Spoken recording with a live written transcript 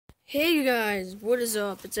Hey you guys, what is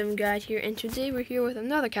up? It's Evan Guide here, and today we're here with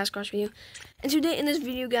another Cast Crush video. And today in this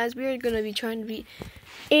video, guys, we are going to be trying to beat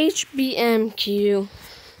HBM queue.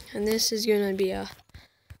 And this is going to be a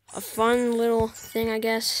fun little thing, I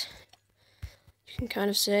guess. You can kind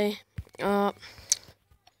of say. Yeah,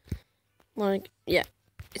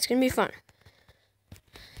 it's going to be fun.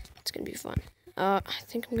 It's going to be fun. I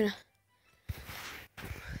think I'm going to...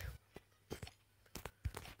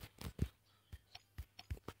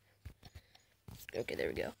 Okay, there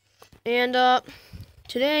we go. And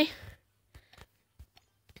today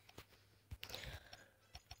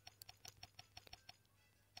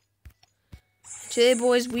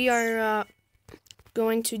boys, we are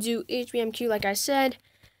going to do HBMQ like I said.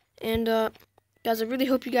 And guys, I really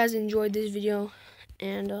hope you guys enjoyed this video.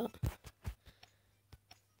 And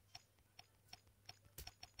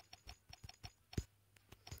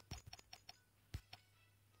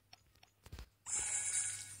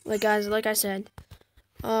like I said,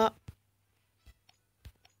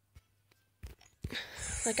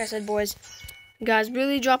 boys, guys,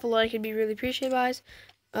 really drop a like. It'd be really appreciated,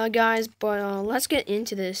 guys. But let's get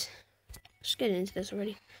into this. Let's get into this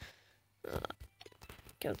already. Okay,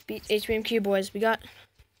 let's beat HBMQ, boys. We got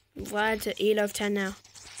Vlad to 8 out of 10 now.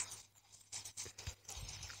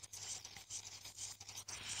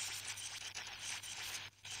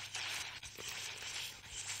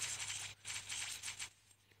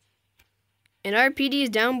 And our PD is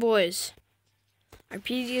down, boys. Our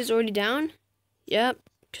PD is already down. Yep,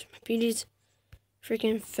 because my PD's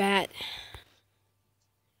freaking fat.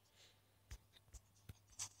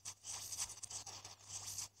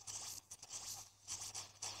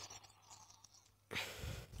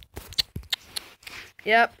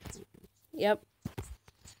 Yep.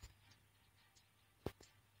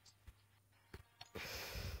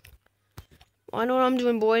 Well, I know what I'm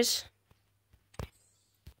doing, boys.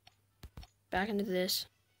 Back into this.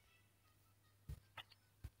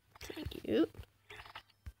 Thank you.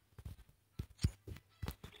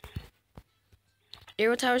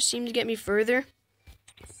 Arrow towers seem to get me further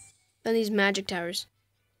than these magic towers.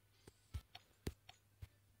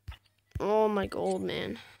 Oh, my gold,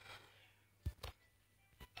 man.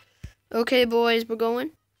 Okay, boys, we're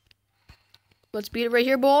going. Let's beat it right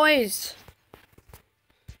here, boys.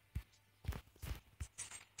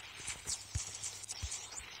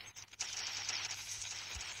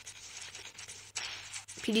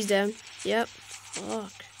 PD's down. Yep.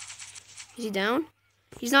 Fuck. Is he down?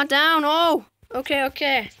 He's not down. Oh!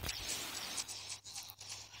 Okay.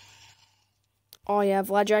 Oh, yeah,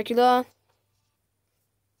 Vlad Dracula.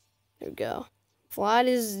 There we go. Vlad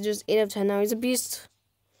is just 8 out of 10 now. He's a beast.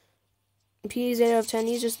 PD's 8 out of 10.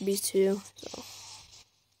 He's just a beast, too. So.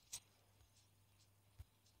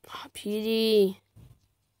 Oh, PD.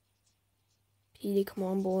 PD, come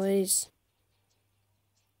on, boys.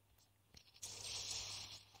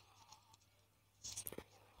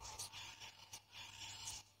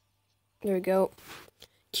 There we go.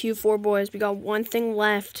 Q4, boys. We got one thing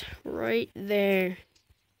left. Right there.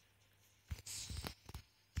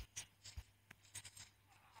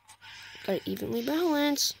 Gotta evenly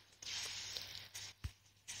balance.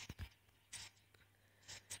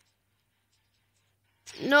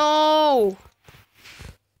 No!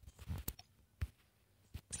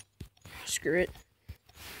 Screw it.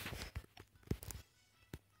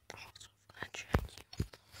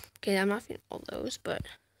 Okay, I'm not feeding all those, but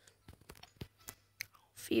I'll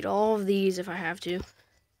feed all of these if I have to.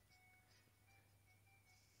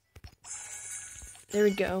 There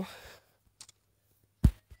we go.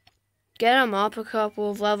 Get them up a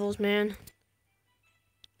couple of levels, man.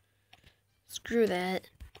 Screw that.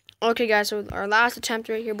 Okay, guys, so our last attempt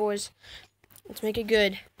right here, boys. Let's make it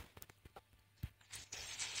good.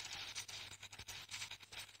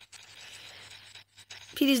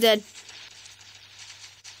 PD's dead.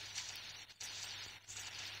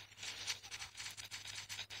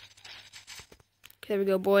 Okay, there we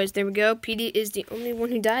go, boys. There we go. PD is the only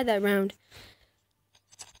one who died that round.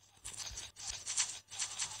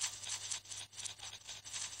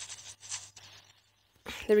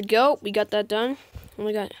 There we go. We got that done. Oh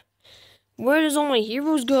my god. Where does all my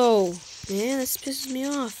heroes go? Man, this pisses me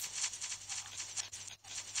off.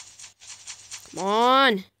 Come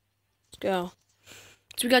on. Let's go.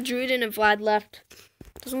 So we got Druiden and Vlad left.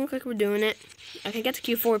 Doesn't look like we're doing it. I can get to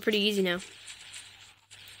Q4 pretty easy now.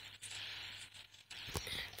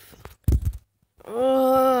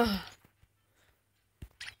 Oh.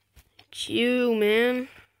 Q, man.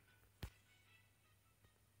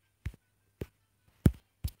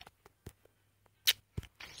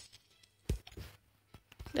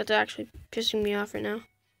 That's actually pissing me off right now.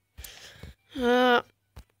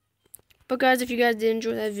 But guys, if you guys did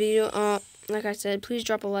enjoy that video, like I said, please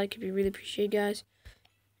drop a like if you really appreciate it, guys.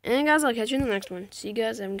 And guys, I'll catch you in the next one. See you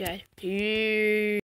guys, I'm guy. Peace.